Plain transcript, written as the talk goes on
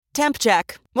Temp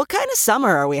check. What kind of summer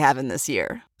are we having this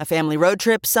year? A family road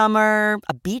trip summer?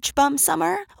 A beach bum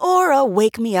summer? Or a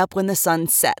wake me up when the sun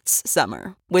sets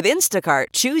summer? With Instacart,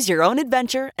 choose your own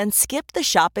adventure and skip the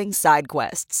shopping side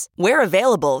quests. Where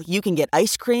available, you can get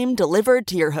ice cream delivered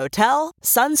to your hotel,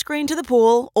 sunscreen to the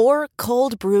pool, or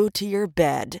cold brew to your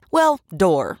bed. Well,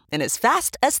 door, in as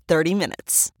fast as 30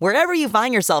 minutes. Wherever you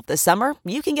find yourself this summer,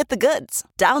 you can get the goods.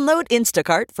 Download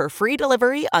Instacart for free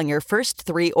delivery on your first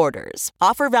 3 orders.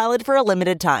 Offer valid for a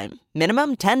limited time.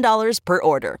 Minimum $10 per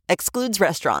order. Excludes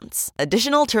restaurants.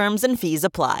 Additional terms and fees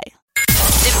apply.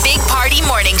 The Big Party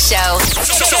Morning Show.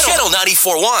 Channel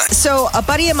 94.1. So a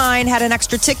buddy of mine had an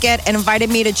extra ticket and invited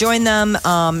me to join them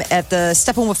at the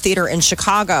Steppenwolf Theater in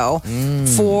Chicago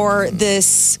for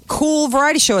this cool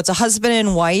variety show. It's a husband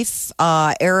and wife,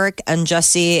 Eric and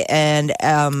Jesse, and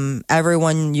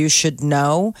everyone you should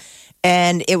know.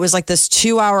 And it was like this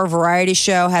 2-hour variety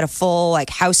show, had a full like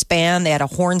house band. They had a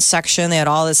horn section. They had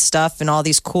all this stuff and all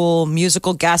these cool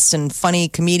musical guests and funny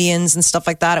comedians and stuff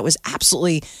like that. It was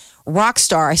absolutely rock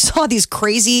star. I saw these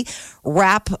crazy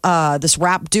this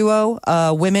rap duo,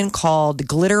 women called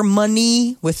Glitter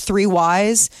Money with 3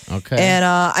 Ys. Okay. And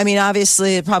I mean,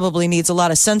 obviously it probably needs a lot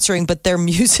of censoring, but their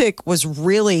music was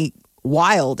really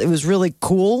wild. It was really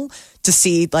cool to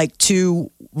see like 2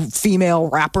 female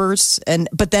rappers,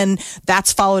 but then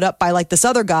that's followed up by like this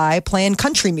other guy playing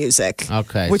country music.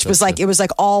 Okay. Which was like, it was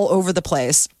like all over the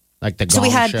place. Like the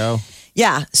Gong Show?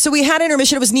 Yeah. So we had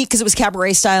intermission. It was neat because it was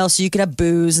cabaret style. So you could have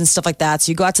booze and stuff like that.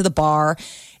 So you go out to the bar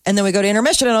and then we go to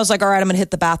intermission. And I was like, all right, I'm going to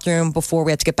hit the bathroom before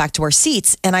we have to get back to our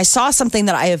seats. And I saw something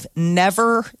that I have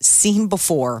never seen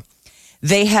before.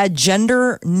 They had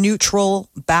gender neutral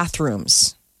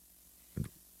bathrooms.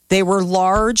 They were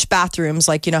large bathrooms,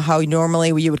 like, you know, how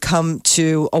normally you would come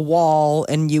to a wall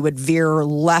and you would veer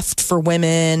left for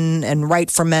women and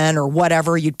right for men or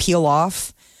whatever. You'd peel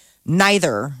off.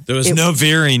 Neither. There was no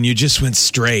veering. You just went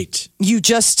straight.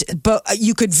 But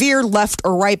you could veer left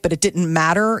or right, but it didn't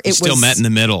matter. It still met in the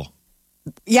middle.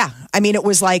 Yeah. I mean, it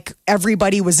was like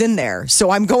everybody was in there.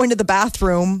 So I'm going to the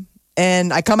bathroom.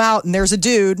 And I come out and there's a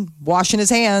dude washing his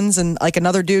hands and like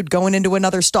another dude going into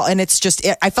another stall. And it's just,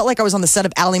 I felt like I was on the set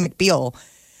of Ally McBeal.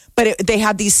 But they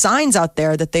had these signs out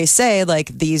there that they say like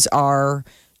these are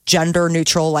gender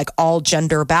neutral, like all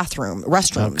gender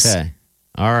restrooms. Okay.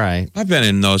 All right. I've been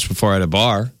in those before at a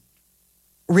bar.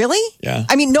 Really? Yeah.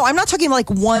 I mean, no, I'm not talking like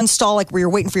one stall, like where you're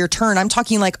waiting for your turn. I'm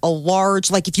talking like a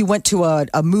large, like if you went to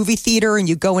a movie theater and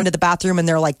you go into the bathroom and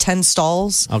there are like 10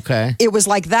 stalls. Okay. It was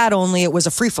like that, only it was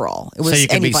a free-for-all. It was so you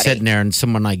could anybody. be sitting there and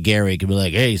someone like Gary could be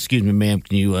like, hey, excuse me, ma'am,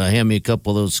 can you hand me a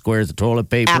couple of those squares of toilet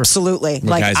paper? Absolutely.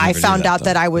 Well, like guys I never do found that, out though.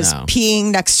 that I was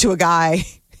peeing next to a guy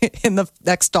in the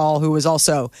next stall who was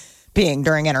also peeing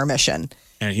during intermission.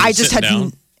 And he was I just sitting had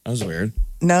down. That was weird.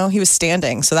 No, he was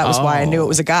standing. So that was why I knew it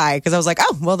was a guy. Because I was like,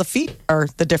 oh, well, the feet are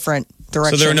the different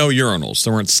direction. So there were no urinals.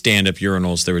 There weren't stand-up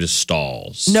urinals. They were just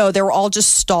stalls. No, they were all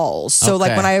just stalls. So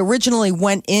like Okay. when I originally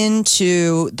went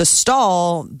into the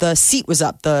stall, the seat was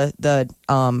up. The you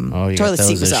got toilet those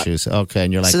seat was issues. Okay,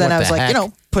 and you're like, up. So then what I was the like, heck? you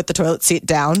know, put the toilet seat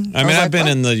down. I mean, was I've like,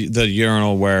 been well, in the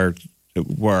urinal where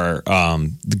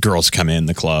the girls come in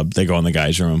the club. They go in the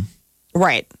guys' room.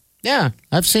 Right. Yeah,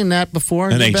 I've seen that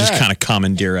before. And they just kind of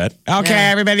commandeer it. Okay,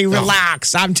 everybody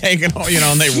relax. I'm taking,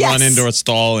 and they Yes. run into a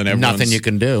stall and everyone's... nothing you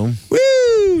can do.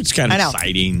 Woo! It's kind of I know.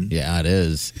 exciting. Yeah, it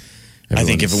is. I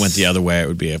think if it went the other way, it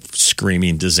would be a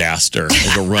screaming disaster.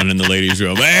 They go run in the ladies'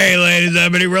 room. Hey, ladies,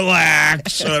 everybody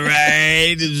relax. All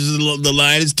right. The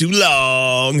line is too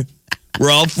long.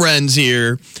 We're all friends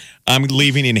here. I'm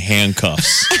leaving in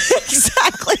handcuffs.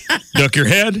 Exactly. Duck your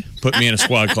head, put me in a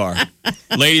squad car.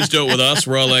 Ladies do it with us.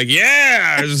 We're all like,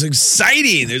 yeah, it's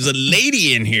exciting. There's a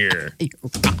lady in here.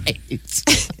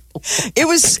 It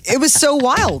was so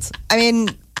wild. I mean,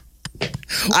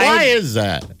 Why is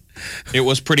that? It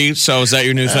was pretty. So is that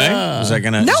your new thing? Is that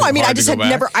gonna? no, is it I mean, I hard to just go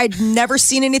had back? I'd never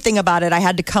seen anything about it. I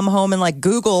had to come home and like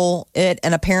Google it.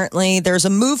 And apparently there's a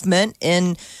movement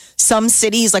in some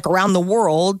cities like around the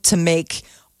world to make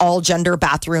all gender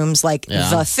bathrooms like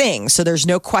the thing. So there's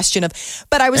no question of,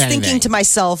 but I was thinking to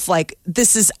myself, like,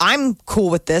 I'm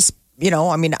cool with this. You know,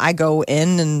 I mean, I go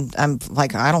in and I'm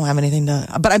like, I don't have anything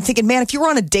but I'm thinking, man, if you were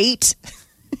on a date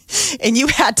and you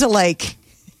had to like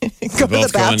go to the Both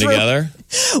going bathroom. together.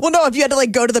 Well, no, if you had to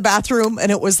like go to the bathroom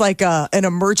and it was like an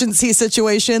emergency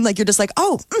situation, like you're just like,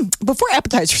 oh, before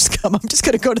appetizers come, I'm just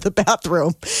going to go to the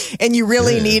bathroom. And you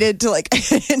really needed to like,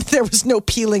 and there was no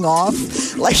peeling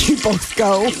off. Like you both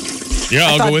go. Yeah,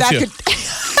 I'll go with you.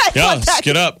 Yeah, that let's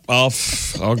get up. I'll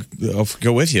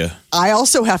go with you. I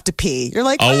also have to pee. You're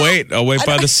like, I'll wait. I'll wait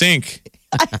by the sink.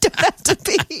 I don't have to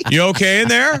pee. You okay in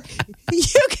there?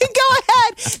 You can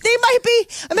They might be.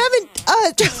 I'm having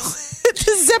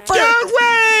the zipper. Don't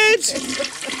wait.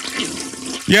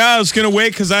 Yeah, I was gonna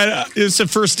wait because it's the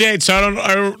first date, so I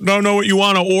don't know what you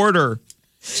want to order.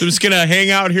 So I'm just gonna hang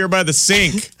out here by the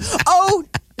sink.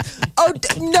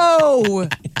 No!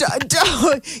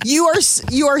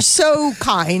 You are so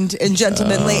kind and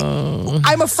gentlemanly.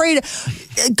 I'm afraid.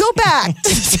 Go back to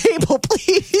the table,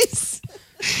 please.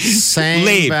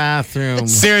 Same bathroom.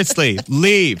 Seriously,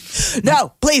 leave.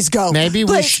 No, please go. Maybe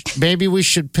please. we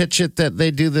should pitch it that they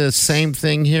do the same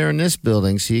thing here in this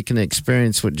building, so you can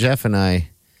experience what Jeff and I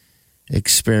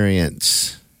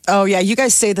experience. Oh yeah, you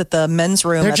guys say that the men's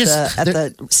room They're at just-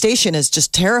 the station is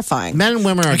just terrifying. Men and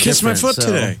women are I kissed my different, foot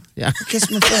so- today. Yeah. I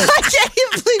kissed my foot. I can't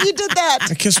even believe you did that.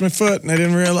 I kissed my foot and I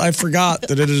didn't realize. I forgot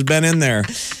that it has been in there.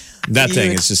 That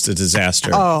thing is just a disaster.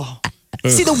 Oh.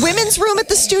 See, the women's room at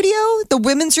the studio, the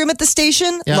women's room at the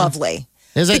station, Yeah. lovely.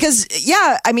 Is it? Because,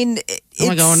 yeah, I mean, I'm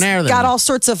gonna go in there, it's then. got all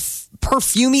sorts of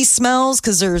perfumey smells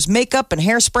because there's makeup and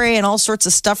hairspray and all sorts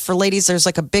of stuff for ladies. There's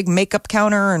like a big makeup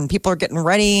counter and people are getting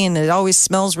ready and it always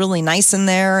smells really nice in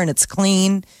there and it's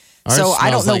clean. Ours So I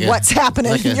don't know smells like what's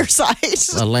happening like in a- your side.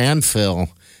 A landfill.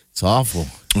 It's awful.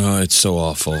 Oh, it's so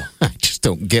awful. I just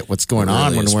don't get what's going It really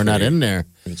on when is we're not pretty. in there.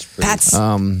 It's pretty. That's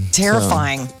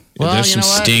terrifying. Well, There's you some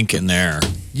know what? stink in there.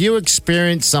 You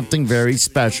experienced something very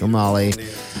special, Molly.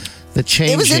 The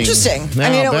changing. It was interesting. No, I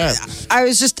mean, I'll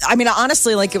bet.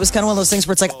 honestly, like it was kind of one of those things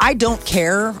where it's like, I don't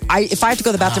care. If I have to go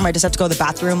to the bathroom, I just have to go to the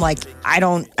bathroom. Like,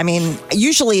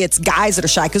 usually it's guys that are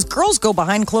shy because girls go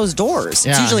behind closed doors. It's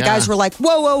Yeah, usually yeah. guys who are like,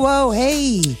 whoa,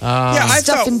 hey. Yeah, I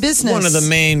stuff thought in business. one of the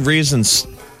main reasons,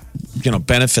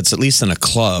 benefits, at least in a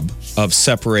club, of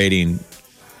separating.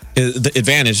 The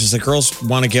advantage is that girls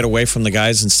want to get away from the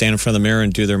guys and stand in front of the mirror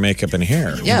and do their makeup and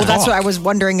hair. Yeah. Well, that's what I was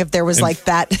wondering if there was like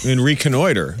that. And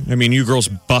reconnoiter. I mean, you girls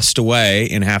bust away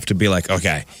and have to be like,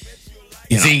 okay,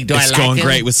 Do I it's like going him?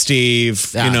 great with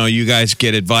Steve. Yeah. You guys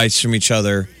get advice from each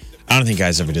other. I don't think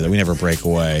guys ever do that. We never break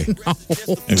away. And go,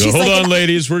 She's hold like- on,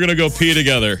 ladies. We're going to go pee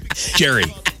together. Jerry,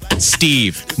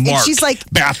 Steve, Mark. she's like-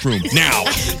 bathroom now.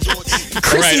 All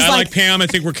Chris right, is I like, like Pam. I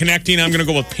think we're connecting. I'm going to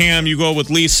go with Pam. You go with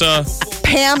Lisa.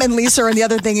 Pam and Lisa are the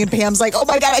other thing, and Pam's like, oh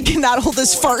my God, I cannot hold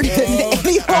this fart in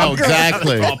any Oh, longer.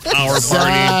 exactly. Power party.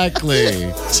 Exactly.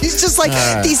 She's just like,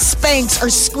 these Spanx are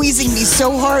squeezing me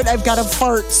so hard, I've got to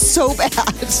fart so bad. All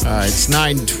right, it's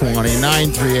 920,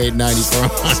 938,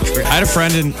 9400. I had a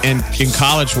friend in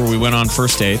college where we went on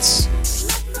first dates,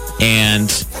 and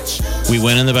we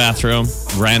went in the bathroom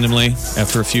randomly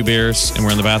after a few beers, and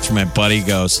we're in the bathroom. My buddy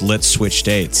goes, "Let's switch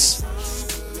dates."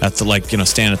 At the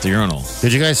stand at the urinal.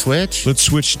 Did you guys switch? Let's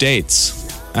switch dates.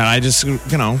 And I just,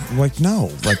 no,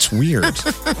 that's weird.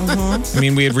 I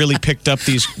mean, we had really picked up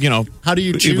these, How do you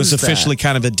it was choose officially that?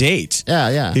 kind of a date.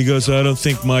 Yeah. He goes, I don't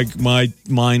think my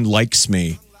mind likes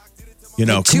me. Too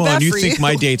Come on, bad you for think you.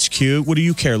 my date's cute? What do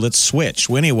you care? Let's switch.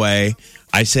 Well, anyway,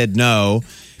 I said no.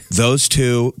 Those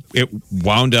two, it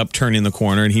wound up turning the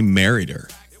corner and he married her.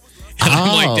 And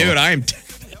I'm like, dude,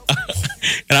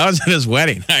 and I was at his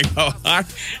wedding. I go,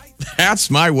 that's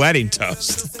my wedding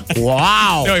toast.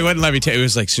 Wow. No, he wouldn't let me tell you. He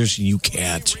was like, seriously, you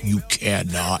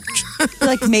cannot.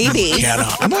 Like, maybe.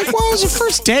 Cannot. I'm like, well, it was a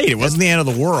first date. It wasn't the end of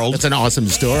the world. That's an awesome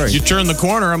story. You turn the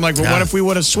corner. I'm like, well, Yeah. what if we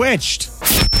would have switched?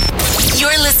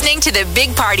 You're listening to the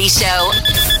Big Party Show.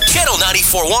 Channel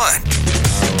 94.1.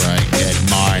 All right, good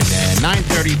morning.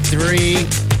 933.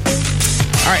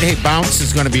 All right, hey, Bounce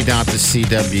is going to be down at the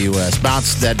CWS.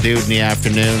 Bounce, that dude in the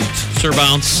afternoon. Sir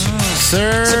Bounce,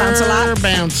 Sir Bounce-a-lot.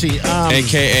 Bouncy.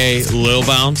 a.k.a. Lil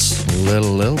Bounce.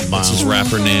 Little Bounce. That's his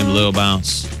rapper name, Lil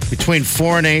Bounce. Between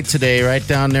 4 and 8 today, right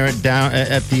down there at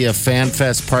the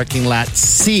FanFest parking lot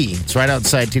C. It's right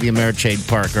outside TD Ameritrade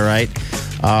Park, all right?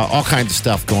 All kinds of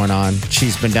stuff going on.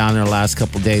 She's been down there the last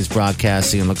couple of days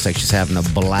broadcasting and looks like she's having a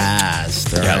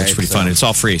blast. Yeah, it looks pretty fun. It's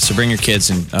all free, so bring your kids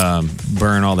and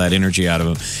burn all that energy out of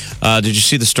them. Did you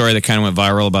see the story that kind of went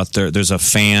viral about there's a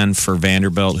fan for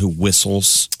Vanderbilt who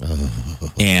whistles,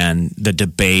 and the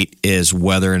debate is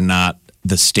whether or not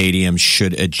the stadium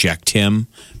should eject him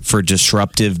for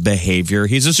disruptive behavior.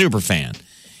 He's a super fan.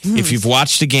 If you've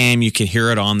watched a game, you can hear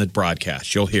it on the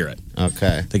broadcast. You'll hear it.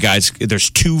 Okay. The guys,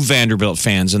 there's 2 Vanderbilt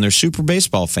fans, and they're super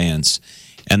baseball fans,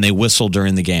 and they whistle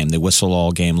during the game. They whistle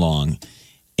all game long,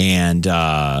 and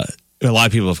a lot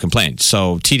of people have complained.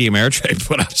 So TD Ameritrade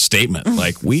put out a statement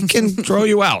like, "We can throw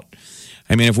you out.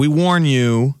 I mean, if we warn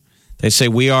you." They say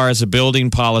we are, as a building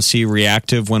policy,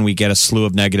 reactive when we get a slew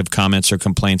of negative comments or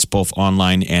complaints, both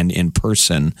online and in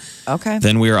person. Okay.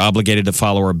 Then we are obligated to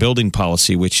follow our building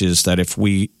policy, which is that if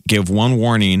we give one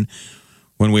warning,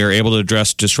 When we are able to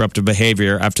address disruptive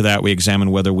behavior, after that, we examine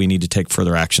whether we need to take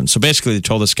further action. So basically, they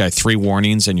told this guy 3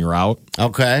 warnings and you're out.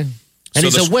 Okay. And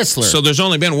he's a whistler. So there's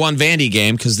only been one Vandy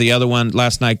game because the other one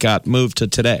last night got moved to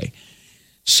today.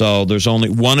 So there's only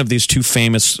one of these 2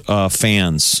 famous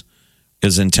fans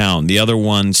is in town. The other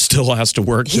one still has to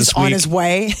work He's this week. on his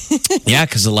way. Yeah,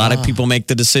 because a lot of people make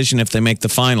the decision if they make the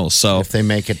finals. So if they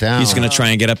make it down. he's going to try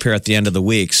and get up here at the end of the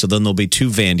week. So then there'll be 2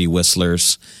 Vandy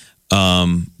whistlers.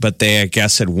 But they, I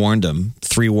guess, had warned him.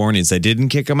 3 warnings. They didn't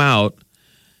kick him out,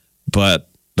 but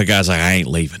the guy's like, I ain't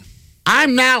leaving.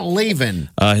 I'm not leaving.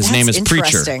 His name is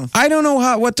Preacher. Interesting. I don't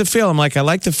know what to feel. I'm like, I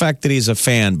like the fact that he's a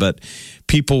fan, but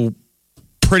people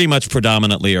pretty much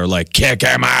predominantly are like, kick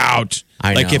him out.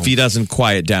 I like know. if he doesn't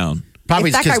quiet down.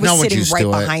 Probably If that guy because no was one's sitting used right to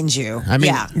it. behind you. I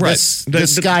mean, yeah.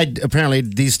 this guy, apparently,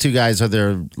 these 2 guys are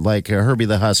there like Herbie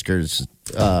the Huskers,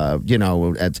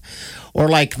 or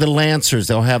like the Lancers.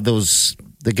 They'll have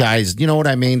the guys, you know what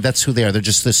I mean? That's who they are. They're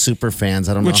just the super fans.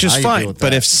 I don't know Which how is you fine. deal with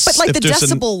But that. But like if the there's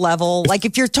decibel level, like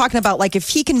if you're talking about like if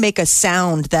he can make a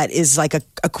sound that is like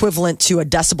equivalent to a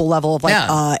decibel level of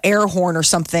like air horn or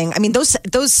something. I mean,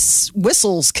 those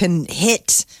whistles can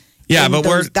hit. Yeah, in but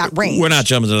that range. we're not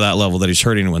jumping to that level that he's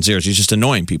hurting anyone's ears. He's just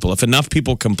annoying people. If enough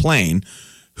people complain,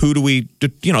 who do we,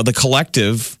 the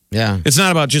collective. Yeah. It's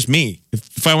not about just me.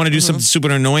 If I want to do something super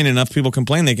annoying, enough people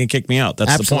complain, they can kick me out.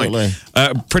 That's Absolutely.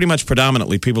 the point. Pretty much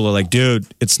predominantly, people are like, dude,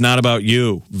 it's not about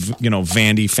you,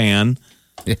 Vandy fan.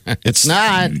 It's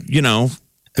not.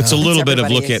 It's a little bit of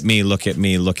everybody look at me, look at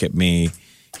me, look at me.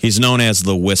 He's known as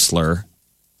the Whistler.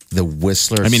 The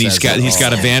Whistler. I mean, he's says got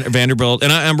it a all. Vanderbilt,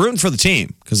 and I'm rooting for the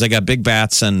team because they got big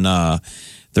bats and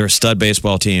they're a stud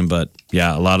baseball team. But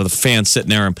yeah, a lot of the fans sitting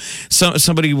there.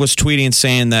 Somebody was tweeting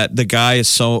saying that the guy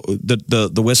is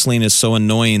the whistling is so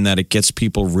annoying that it gets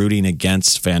people rooting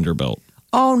against Vanderbilt.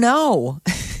 Oh no,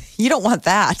 you don't want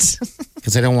that.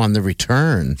 Because they don't want the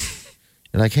return.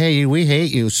 They're like, hey, we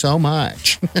hate you so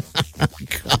much.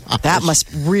 That must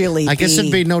really. I guess it'd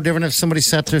be no different if somebody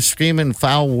sat there screaming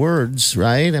foul words,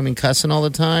 right? I mean, cussing all the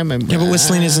time. Yeah, but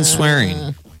whistling isn't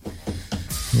swearing.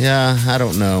 Yeah, I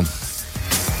don't know.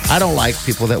 I don't like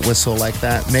people that whistle like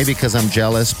that. Maybe because I'm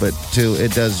jealous, but too,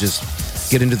 it does just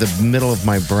get into the middle of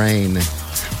my brain.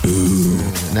 Ooh,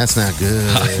 and that's not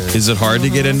good. Is it hard to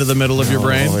get into the middle of your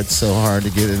brain? Oh, it's so hard to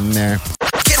get in there.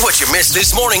 Get what you missed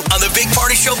this morning on the Big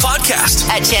Party Show podcast.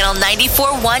 At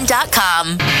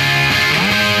channel941.com.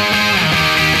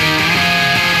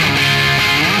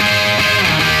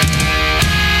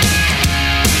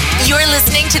 You're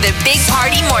listening to the Big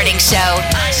Party Morning Show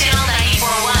on channel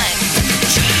 941.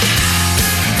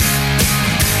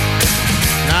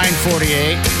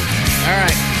 9:48. All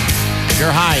right.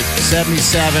 Your high,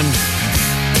 77.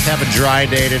 Have a dry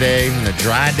day today and a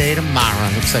dry day tomorrow.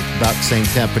 Looks like about the same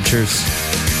temperatures.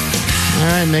 All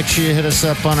right. Make sure you hit us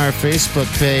up on our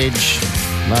Facebook page.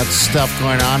 Lots of stuff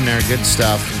going on there. Good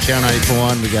stuff. On Channel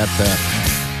 941, we got the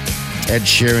Ed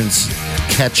Sheeran's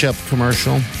ketchup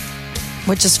commercial.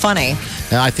 Which is funny.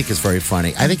 I think it's very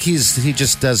funny. I think he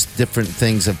just does different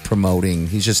things of promoting.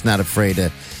 He's just not afraid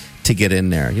to get in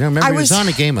there. Remember he was on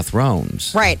a Game of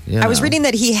Thrones. Right. I was reading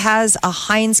that he has a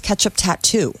Heinz ketchup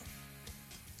tattoo.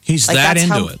 He's Like that that's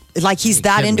into how, it. Like he's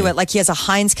that kidding into me? it. Like he has a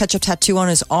Heinz ketchup tattoo on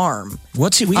his arm.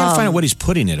 What's he? We gotta find out what he's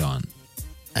putting it on.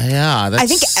 Yeah, that's I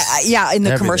think, in the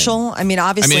everything. commercial. I mean,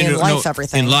 obviously in life,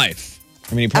 everything. In life.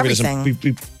 I mean, he probably doesn't.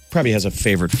 He probably has a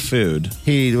favorite food.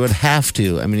 He would have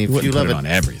to. I mean, if Wouldn't you put love it on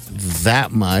everything.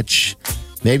 that much,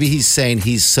 maybe he's saying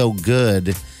he's so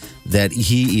good that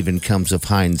he even comes with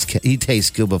Heinz. He tastes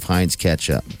good with Heinz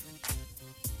ketchup.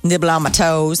 Nibble on my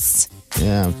toes.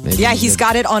 Yeah, maybe Yeah, he's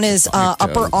got it on his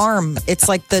upper arm. It's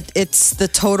like it's the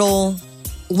total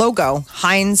logo,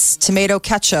 Heinz tomato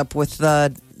ketchup with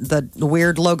the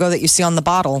weird logo that you see on the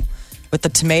bottle with the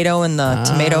tomato and the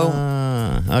tomato.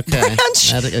 Okay,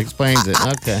 branch. that explains it.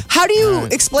 Okay, How do you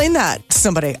explain that to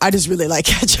somebody? I just really like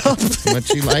ketchup. but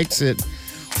she likes it.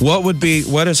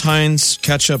 What is Heinz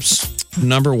ketchup's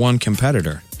number one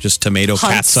competitor? Just tomato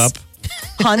Hunt's. catsup?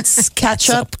 Hunt's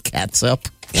ketchup. Catsup.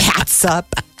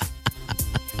 Catsup.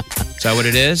 Is that what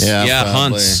it is? Yeah, probably.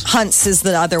 Hunt's. Hunt's is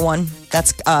the other one.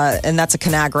 That's and that's a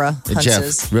Conagra. Hunt's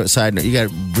is. Jeff, side note, you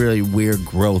got really weird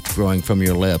growth growing from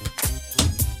your lip.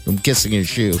 I'm kissing your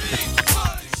shoe.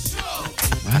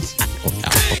 What? Oh,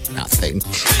 no, nothing.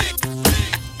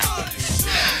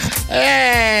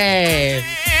 Hey!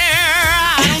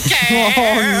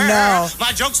 Oh no!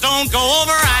 My jokes don't go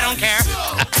over, I don't care.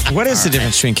 What is the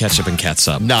difference between ketchup and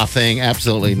catsup? Nothing.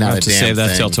 Absolutely not I'll a have to damn save that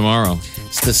thing. till tomorrow.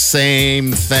 It's the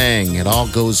same thing. It all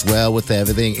goes well with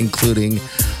everything, including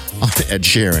Ed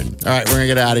Sheeran. All right, we're going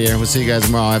to get out of here. We'll see you guys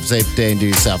tomorrow. Have a safe day and do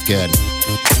yourself good.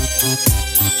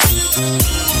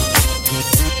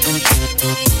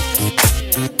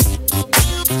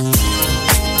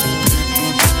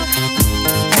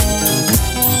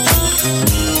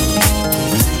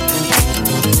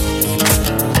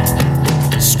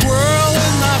 Squirrel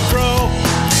in my fro,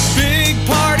 big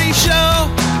party show.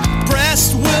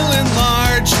 Breast will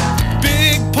enlarge,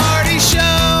 big party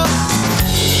show.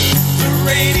 The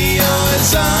radio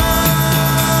is on.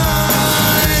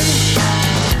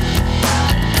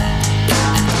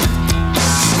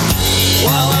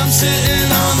 While I'm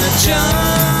sitting on the john.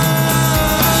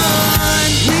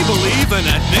 We believe in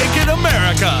a naked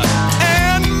America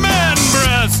and man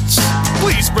breasts.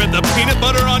 Please spread the peanut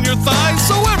butter on your thighs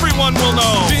so everyone will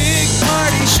know. Big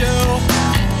party show.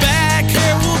 Back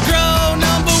hair will grow.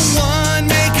 Number one,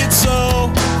 make it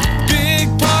so. Big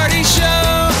party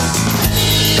show.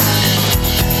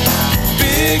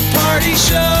 Big party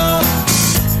show.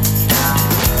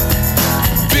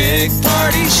 Big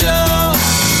party show.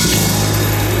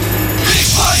 Big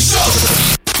Party Show.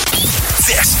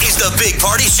 This is the Big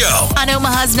Party Show. On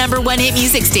Omaha's #1 hit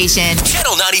music station.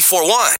 Channel 94.1.